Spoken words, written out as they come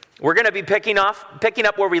We're going to be picking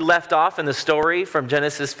up where we left off in the story from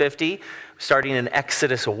Genesis 50, starting in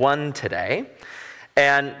Exodus 1 today.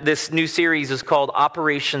 And this new series is called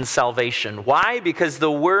Operation Salvation. Why? Because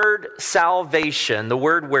the word salvation, the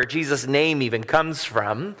word where Jesus' name even comes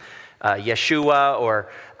from, Yeshua,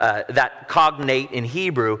 or that cognate in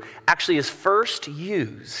Hebrew, actually is first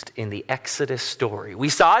used in the Exodus story. We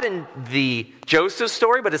saw it in the Joseph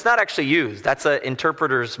story, but it's not actually used. That's an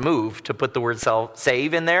interpreter's move to put the word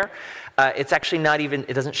save in there. It's actually not even,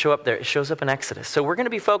 it doesn't show up there. It shows up in Exodus. So we're going to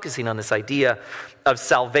be focusing on this idea of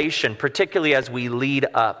salvation, particularly as we lead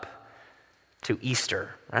up to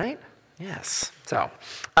Easter, right? Yes.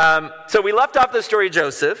 So we left off the story of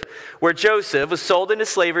Joseph, where Joseph was sold into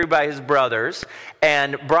slavery by his brothers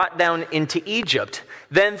and brought down into Egypt.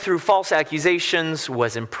 Then through false accusations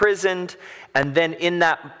was imprisoned, and then in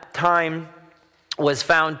that time was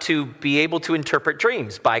found to be able to interpret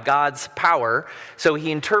dreams by God's power. So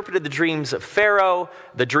he interpreted the dreams of Pharaoh,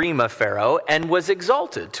 the dream of Pharaoh, and was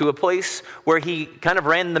exalted to a place where he kind of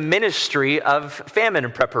ran the ministry of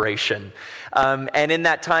famine preparation. And in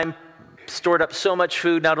that time, stored up so much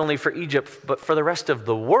food, not only for Egypt, but for the rest of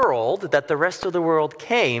the world, that the rest of the world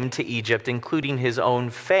came to Egypt, including his own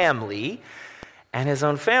family. And his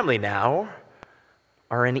own family now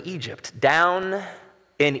are in Egypt, down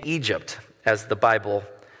in Egypt, as the Bible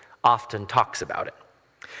often talks about it.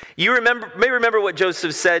 You may remember what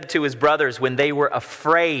Joseph said to his brothers when they were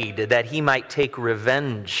afraid that he might take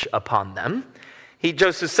revenge upon them.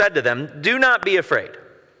 Joseph said to them, "Do not be afraid.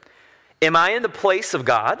 Am I in the place of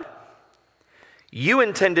God? You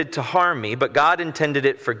intended to harm me, but God intended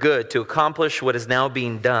it for good, to accomplish what is now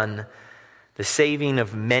being done, the saving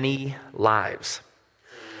of many lives."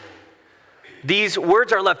 These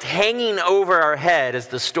words are left hanging over our head as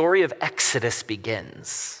the story of Exodus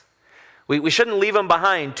begins. We shouldn't leave them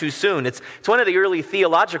behind too soon. It's one of the early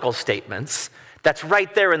theological statements that's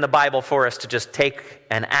right there in the Bible for us to just take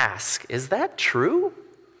and ask, is that true?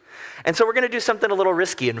 And so we're going to do something a little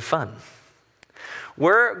risky and fun.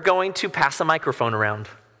 We're going to pass a microphone around.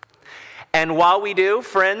 And while we do,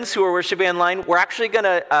 friends who are worshiping online, we're actually going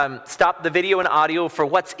to stop the video and audio for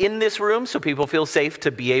what's in this room so people feel safe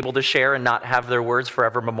to be able to share and not have their words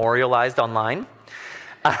forever memorialized online.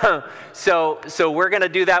 So we're going to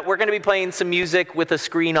do that. We're going to be playing some music with a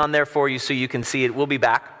screen on there for you so you can see it. We'll be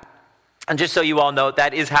back. And just so you all know,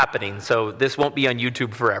 that is happening. So this won't be on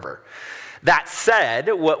YouTube forever. That said,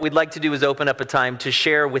 what we'd like to do is open up a time to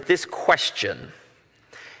share with this question.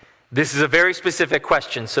 This is a very specific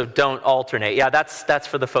question, so don't alternate. Yeah, that's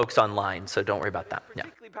for the folks online, so don't worry about that. Yeah.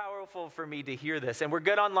 Particularly powerful for me to hear this, and we're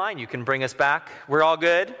good online. You can bring us back. We're all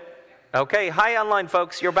good? Okay, hi online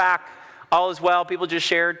folks, you're back. All is well. People just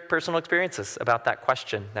shared personal experiences about that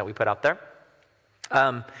question that we put out there.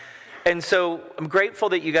 And so I'm grateful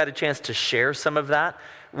that you got a chance to share some of that.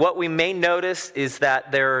 What we may notice is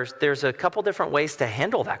that there's a couple different ways to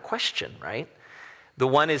handle that question, right? The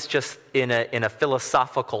one is just in a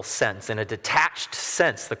philosophical sense, in a detached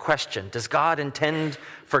sense, the question, does God intend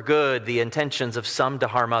for good the intentions of some to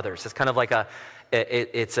harm others? It's kind of like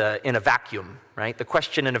it's in a vacuum, right? The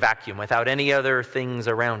question in a vacuum without any other things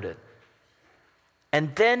around it.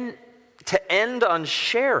 And then to end on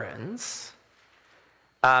Sharon's,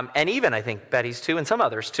 and even I think Betty's too, and some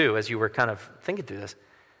others too, as you were kind of thinking through this,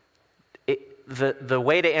 the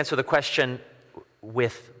way to answer the question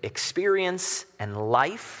with experience and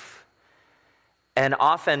life. And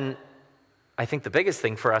often, I think the biggest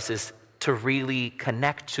thing for us is to really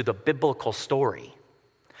connect to the biblical story.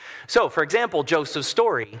 So, for example, Joseph's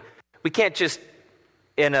story, we can't just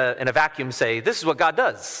in a vacuum say, this is what God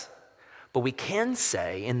does. But we can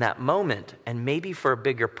say in that moment, and maybe for a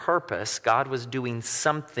bigger purpose, God was doing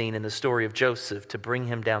something in the story of Joseph to bring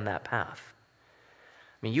him down that path.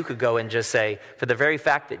 I mean, you could go and just say, for the very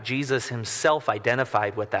fact that Jesus himself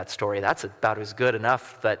identified with that story, that's about as good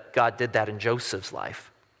enough that God did that in Joseph's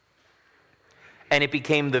life. And it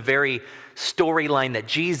became the very storyline that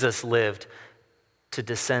Jesus lived to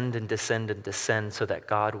descend and descend and descend so that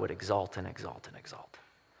God would exalt and exalt and exalt.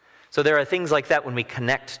 So there are things like that when we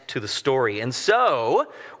connect to the story. And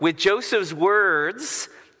so, with Joseph's words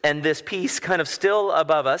and this piece kind of still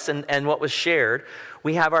above us and what was shared,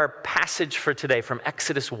 we have our passage for today from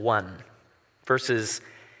Exodus 1, verses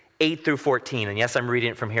 8 through 14. And yes, I'm reading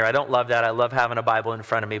it from here. I don't love that. I love having a Bible in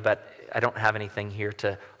front of me, but I don't have anything here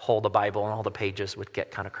to hold the Bible, and all the pages would get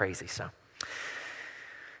kind of crazy.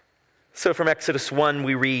 So from Exodus 1,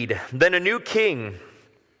 we read, "Then a new king,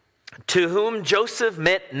 to whom Joseph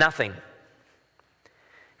meant nothing,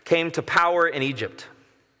 came to power in Egypt.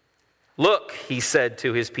 Look, he said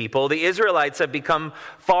to his people, the Israelites have become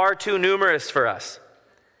far too numerous for us.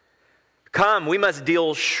 Come, we must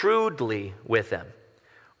deal shrewdly with them,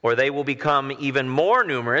 or they will become even more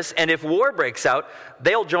numerous, and if war breaks out,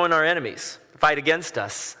 they'll join our enemies, fight against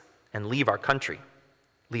us, and leave the country.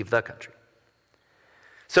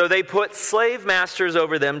 So they put slave masters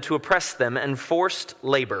over them to oppress them with forced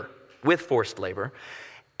labor,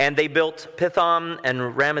 and they built Pithom and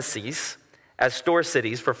Ramesses as store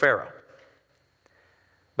cities for Pharaoh.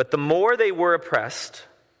 But the more they were oppressed,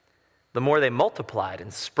 the more they multiplied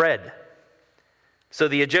and spread. So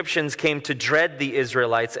the Egyptians came to dread the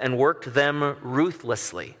Israelites and worked them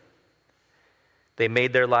ruthlessly. They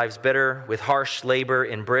made their lives bitter with harsh labor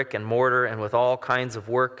in brick and mortar and with all kinds of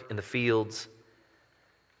work in the fields.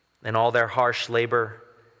 In all their harsh labor,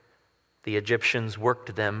 the Egyptians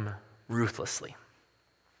worked them ruthlessly.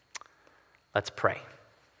 Let's pray.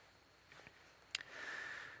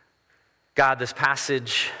 God, this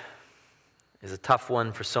passage is a tough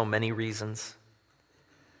one for so many reasons.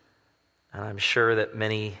 And I'm sure that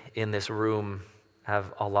many in this room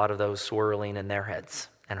have a lot of those swirling in their heads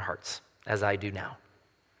and hearts, as I do now.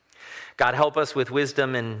 God, help us with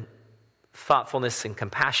wisdom and thoughtfulness and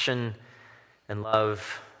compassion and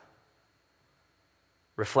love.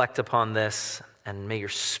 Reflect upon this, and may your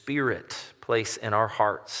Spirit place in our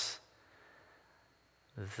hearts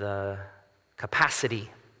the capacity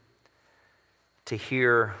to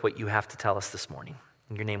hear what you have to tell us this morning.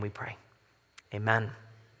 In your name we pray. Amen.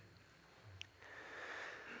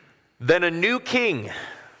 Then a new king,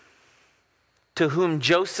 to whom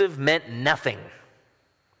Joseph meant nothing,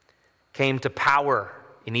 came to power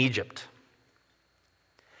in Egypt.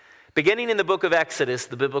 Beginning in the book of Exodus,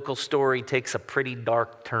 the biblical story takes a pretty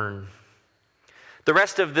dark turn. The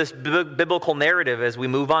rest of this biblical narrative as we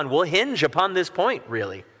move on will hinge upon this point,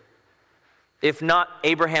 really. If not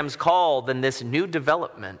Abraham's call, then this new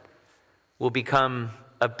development will become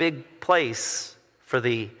a big place for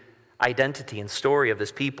the identity and story of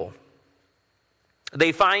this people.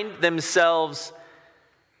 They find themselves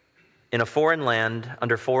in a foreign land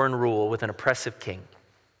under foreign rule with an oppressive king.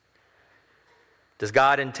 Does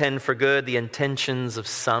God intend for good the intentions of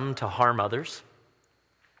some to harm others?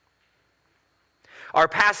 Our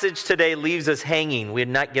passage today leaves us hanging. We had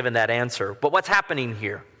not given that answer. But what's happening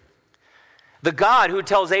here? The God who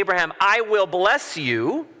tells Abraham, I will bless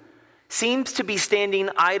you, seems to be standing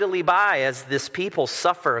idly by as this people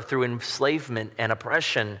suffer through enslavement and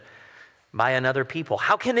oppression by another people.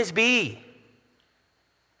 How can this be?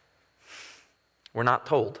 We're not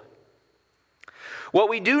told. What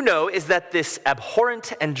we do know is that this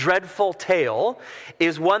abhorrent and dreadful tale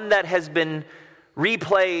is one that has been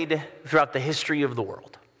replayed throughout the history of the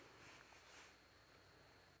world.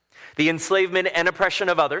 The enslavement and oppression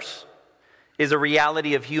of others is a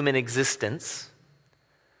reality of human existence.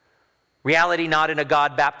 Reality not in a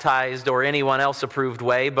God-baptized or anyone else approved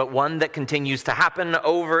way, but one that continues to happen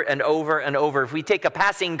over and over and over. If we take a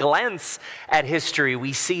passing glance at history,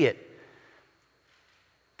 we see it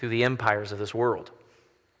through the empires of this world.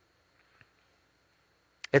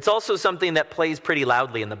 It's also something that plays pretty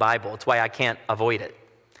loudly in the Bible. It's why I can't avoid it.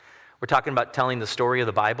 We're talking about telling the story of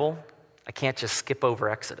the Bible. I can't just skip over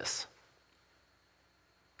Exodus.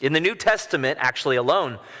 In the New Testament, actually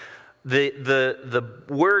alone, the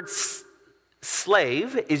word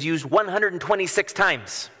slave is used 126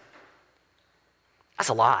 times. That's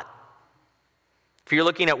a lot. If you're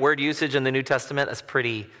looking at word usage in the New Testament, that's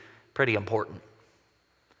pretty important.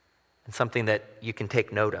 And something that you can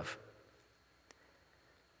take note of.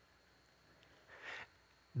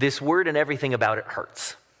 This word and everything about it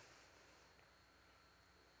hurts.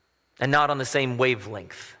 And not on the same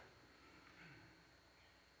wavelength.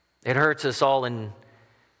 It hurts us all in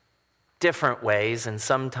different ways, and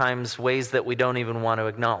sometimes ways that we don't even want to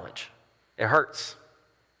acknowledge. It hurts.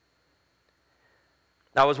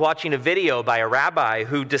 I was watching a video by a rabbi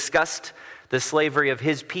who discussed the slavery of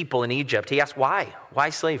his people in Egypt. He asked, why? Why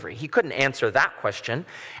slavery? He couldn't answer that question,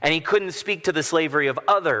 and he couldn't speak to the slavery of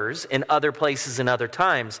others in other places and other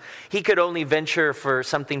times. He could only venture for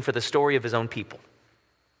something for the story of his own people.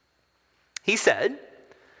 He said,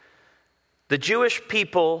 the Jewish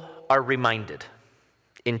people are reminded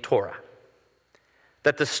in Torah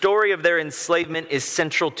that the story of their enslavement is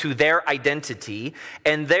central to their identity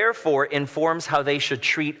and therefore informs how they should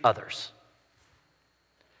treat others.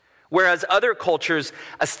 Whereas other cultures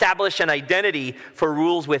establish an identity for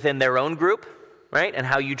rules within their own group, right? And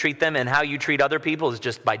how you treat them and how you treat other people is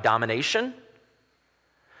just by domination.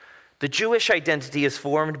 The Jewish identity is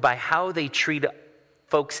formed by how they treat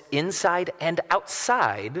folks inside and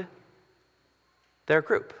outside their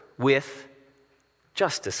group with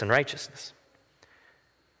justice and righteousness.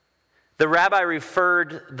 The rabbi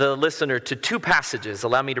referred the listener to two passages.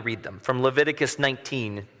 Allow me to read them from Leviticus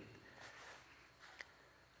 19.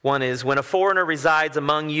 One is, when a foreigner resides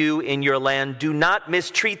among you in your land, do not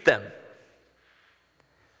mistreat them.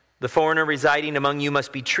 The foreigner residing among you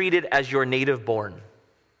must be treated as your native born.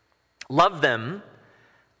 Love them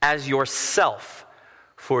as yourself,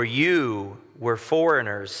 for you were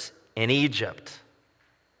foreigners in Egypt.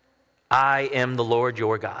 I am the Lord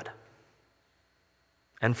your God.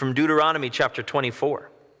 And from Deuteronomy chapter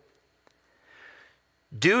 24.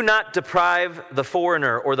 Do not deprive the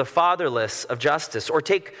foreigner or the fatherless of justice, or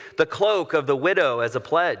take the cloak of the widow as a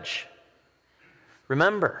pledge.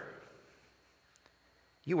 Remember,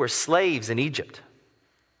 you were slaves in Egypt,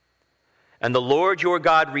 and the Lord your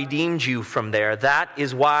God redeemed you from there. That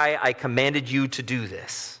is why I commanded you to do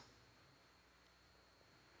this.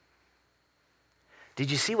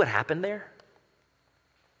 Did you see what happened there?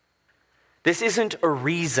 This isn't a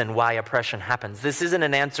reason why oppression happens. This isn't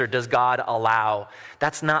an answer, does God allow?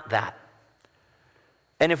 That's not that.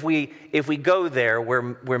 And if we go there,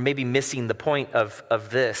 we're maybe missing the point of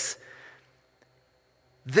this.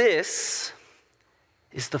 This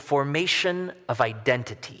is the formation of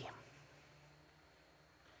identity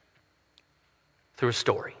through a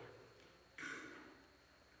story.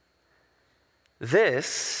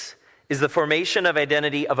 This is the formation of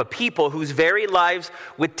identity of a people whose very lives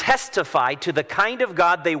would testify to the kind of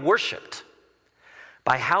God they worshiped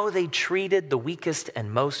by how they treated the weakest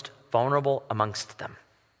and most vulnerable amongst them.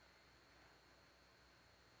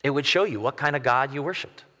 It would show you what kind of God you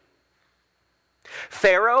worshiped.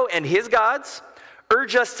 Pharaoh and his gods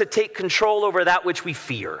urge us to take control over that which we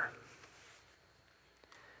fear.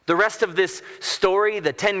 The rest of this story,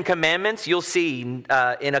 the 10 Commandments, you'll see in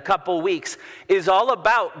a couple weeks, is all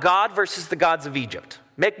about God versus the gods of Egypt.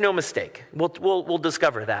 Make no mistake. We'll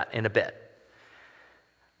discover that in a bit.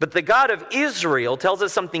 But the God of Israel tells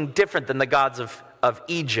us something different than the gods of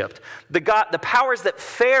Egypt. The powers that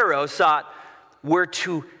Pharaoh sought were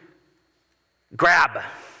to grab,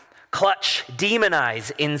 clutch,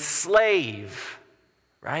 demonize, enslave,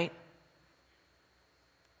 right?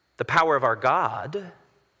 The power of our God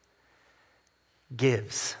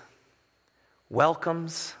gives,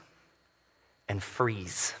 welcomes, and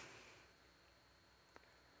frees.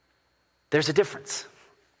 There's a difference.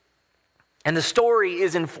 And the story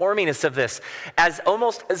is informing us of this as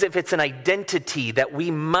almost as if it's an identity that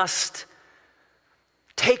we must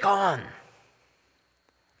take on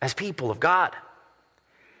as people of God.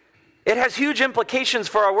 It has huge implications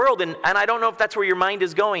for our world, and I don't know if that's where your mind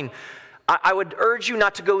is going. I would urge you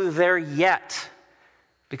not to go there yet,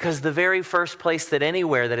 because the very first place that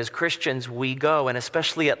anywhere that as Christians we go, and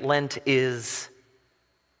especially at Lent, is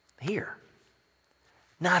here.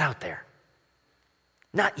 Not out there.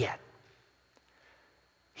 Not yet.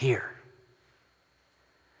 Here.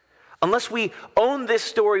 Unless we own this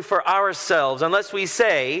story for ourselves, unless we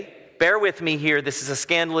say, bear with me here, this is a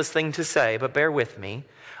scandalous thing to say, but bear with me.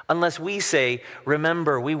 Unless we say,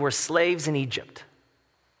 remember, we were slaves in Egypt.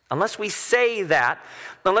 Unless we say that,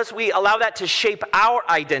 unless we allow that to shape our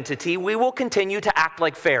identity, we will continue to act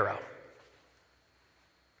like Pharaoh.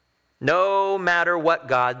 No matter what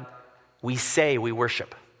God we say we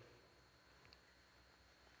worship.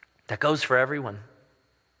 That goes for everyone.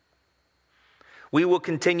 We will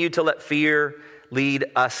continue to let fear lead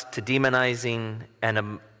us to demonizing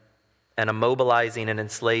and immobilizing and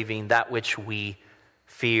enslaving that which we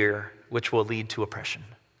fear, which will lead to oppression.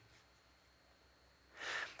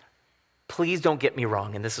 Please don't get me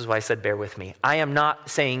wrong, and this is why I said bear with me. I am not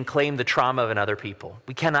saying claim the trauma of another people.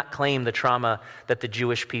 We cannot claim the trauma that the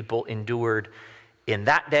Jewish people endured in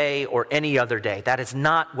that day or any other day. That is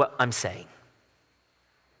not what I'm saying.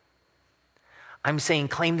 I'm saying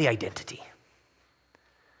claim the identity.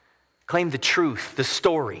 Claim the truth, the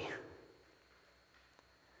story.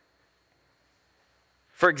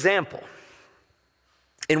 For example,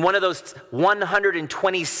 in one of those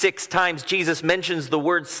 126 times Jesus mentions the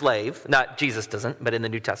word slave, not Jesus doesn't, but in the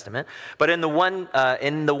New Testament, but in the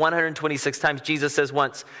 126 times Jesus says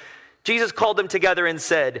once, Jesus called them together and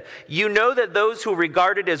said, "You know that those who are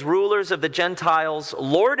regarded as rulers of the Gentiles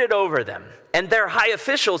lord it over them, and their high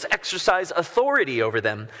officials exercise authority over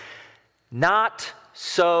them. Not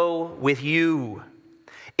so with you.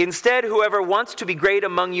 Instead, whoever wants to be great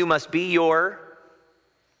among you must be your,"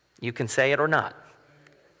 you can say it or not,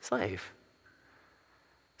 slave.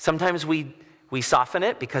 Sometimes we soften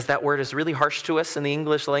it because that word is really harsh to us in the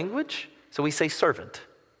English language, so we say servant.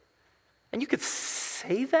 And you could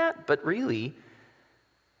say that, but really,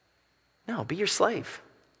 no, be your slave.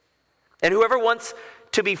 And whoever wants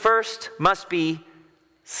to be first must be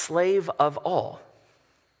slave of all.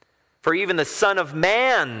 For even the Son of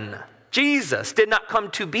Man, Jesus, did not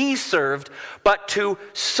come to be served, but to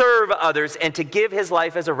serve others and to give his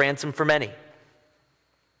life as a ransom for many.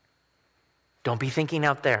 Don't be thinking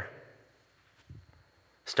out there.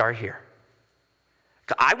 Start here.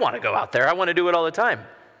 I want to go out there. I want to do it all the time.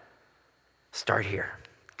 Start here.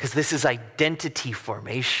 Because this is identity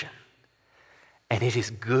formation. And it is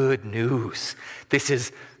good news. This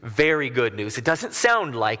is very good news. It doesn't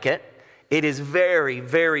sound like it. It is very,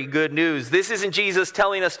 very good news. This isn't Jesus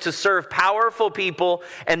telling us to serve powerful people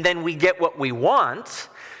and then we get what we want.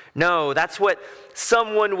 No, that's what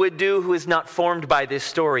someone would do who is not formed by this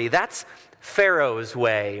story. That's Pharaoh's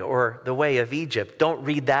way or the way of Egypt. Don't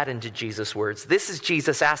read that into Jesus' words. This is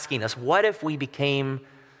Jesus asking us, what if we became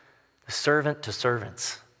the servant to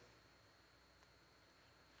servants?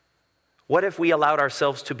 What if we allowed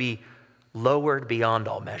ourselves to be lowered beyond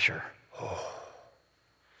all measure?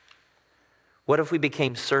 What if we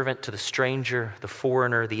became servant to the stranger, the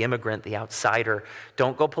foreigner, the immigrant, the outsider?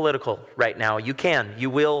 Don't go political right now. You can. You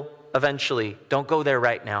will eventually. Don't go there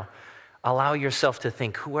right now. Allow yourself to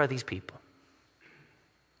think, who are these people?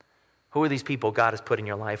 Who are these people God has put in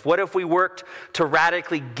your life? What if we worked to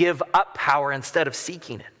radically give up power instead of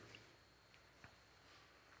seeking it?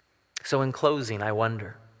 So in closing, I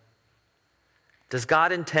wonder, does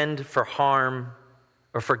God intend for harm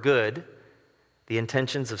or for good the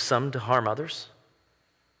intentions of some to harm others?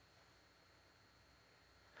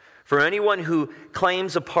 For anyone who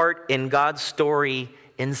claims a part in God's story,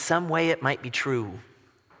 in some way it might be true.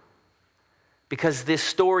 Because this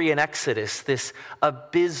story in Exodus, this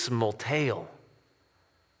abysmal tale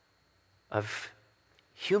of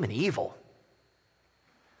human evil,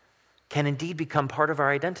 can indeed become part of our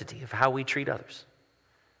identity, of how we treat others.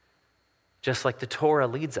 Just like the Torah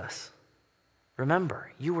leads us.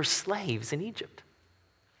 Remember, you were slaves in Egypt.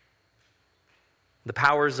 The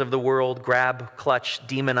powers of the world grab, clutch,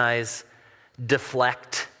 demonize,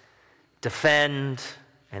 deflect, defend,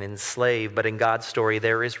 and enslave. But in God's story,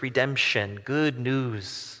 there is redemption, good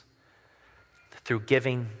news, through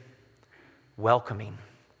giving, welcoming,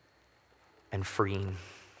 and freeing.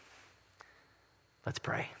 Let's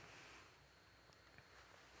pray.